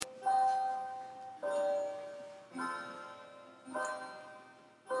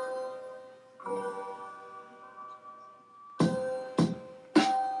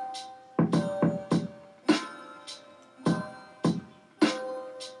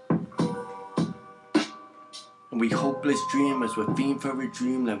We hopeless dreamers with fiend for a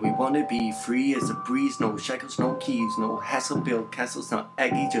dreamland. We wanna be free as a breeze. No shackles, no keys, no hassle, build castles, not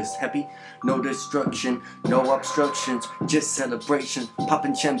aggy, just happy. No destruction, no obstructions, just celebration.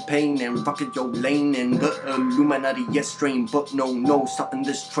 Poppin' champagne and rockin' your lane and the illuminati, yes, strain. But no stopping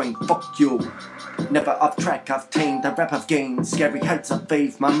this train, fuck you. Never off track, I've tamed, the rap I've gained. Scary heights of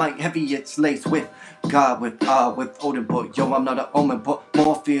faith, my mind heavy, it's laced with God, with Odin. But yo, I'm not an omen, but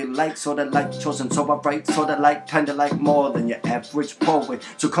more feel like, sorta like chosen. So I write, sorta like, kinda like more than your average poet.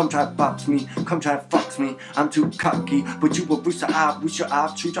 So come try box me, come try fox me. I'm too cocky, but you a rooster, I wish your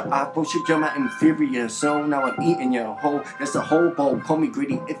eye, shoot your eye, bullshit, you're my inferior. So now I'm eating your whole, that's a whole bowl. Call me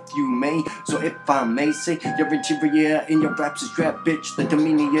greedy if you may. So if I may say, you're inferior in your raps is drab, bitch. The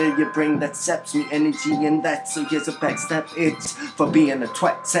demeneor you bring that saps me energy and that. So here's a backstab, it's for being a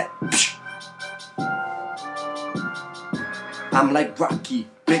twat set. I'm like Rocky,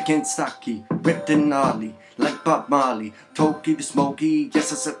 big and stocky, ripped and gnarly, like Marley, tokey to smokey.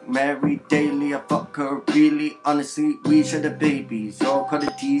 Yes, I suck Mary daily, I fuck her really. Honestly, we should have babies. Y'all call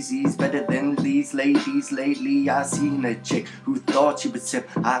it teasies better than these ladies. Lately, I seen a chick who thought she would sip.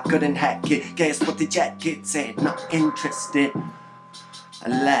 I couldn't hack it. Guess what the jacket said? Not interested. I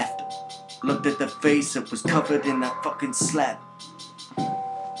laughed, looked at the face, it was covered in that fucking slap.